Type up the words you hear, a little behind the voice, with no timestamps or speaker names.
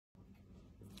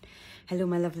Hello,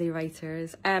 my lovely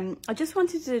writers. I just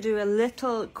wanted to do a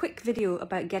little quick video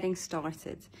about getting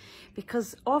started,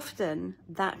 because often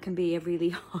that can be a really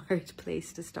hard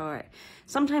place to start.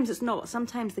 Sometimes it's not.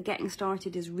 Sometimes the getting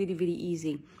started is really, really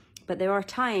easy. But there are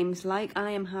times, like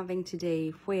I am having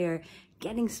today, where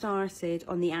getting started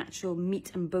on the actual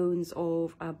meat and bones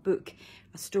of a book,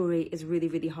 a story, is really,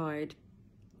 really hard.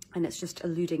 And it's just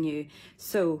eluding you.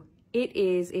 So it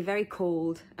is a very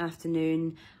cold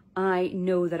afternoon. I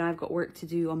know that I've got work to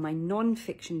do on my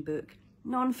non-fiction book.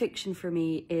 Non-fiction for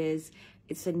me is,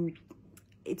 it's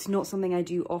not something I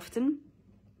do often.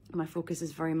 My focus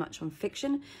is very much on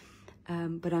fiction,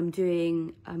 but I'm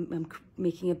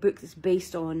making a book that's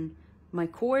based on my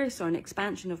course, or an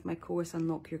expansion of my course,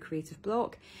 Unlock Your Creative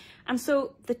Block. And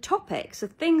so the topics, the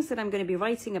things that I'm going to be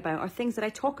writing about, are things that I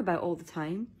talk about all the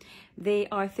time. They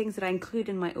are things that I include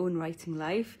in my own writing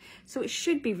life. So it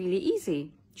should be really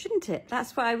easy, shouldn't it?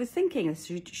 That's what I was thinking.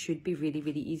 This should be really,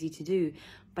 really easy to do,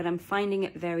 but I'm finding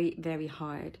it very, very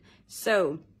hard.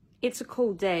 So it's a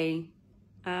cold day.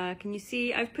 Can you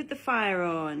see? I've put the fire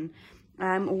on.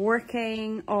 I'm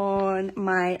working on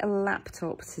my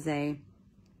laptop today.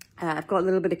 I've got a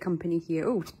little bit of company here.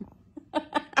 Oh,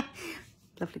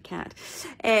 lovely cat.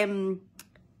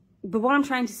 But what I'm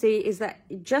trying to say is that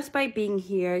just by being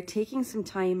here, taking some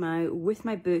time out with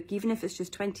my book, even if it's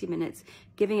just 20 minutes,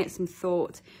 giving it some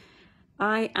thought,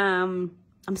 I'm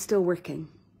still working.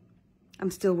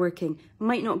 I'm still working.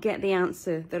 Might not get the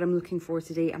answer that I'm looking for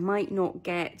today. I might not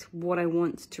get what I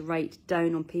want to write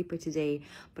down on paper today,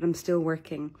 but I'm still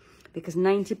working, because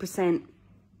 90%,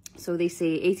 so they say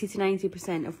 80 to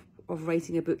 90% of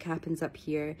writing a book happens up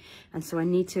here. And so I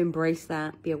need to embrace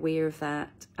that, be aware of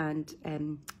that, and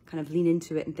kind of lean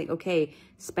into it and think, okay,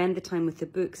 spend the time with the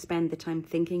book, spend the time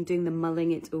thinking, doing the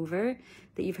mulling it over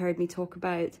that you've heard me talk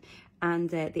about, and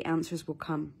the answers will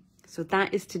come. So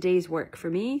that is today's work for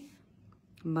me,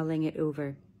 mulling it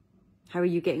over. How are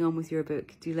you getting on with your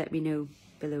book? Do let me know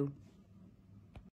below.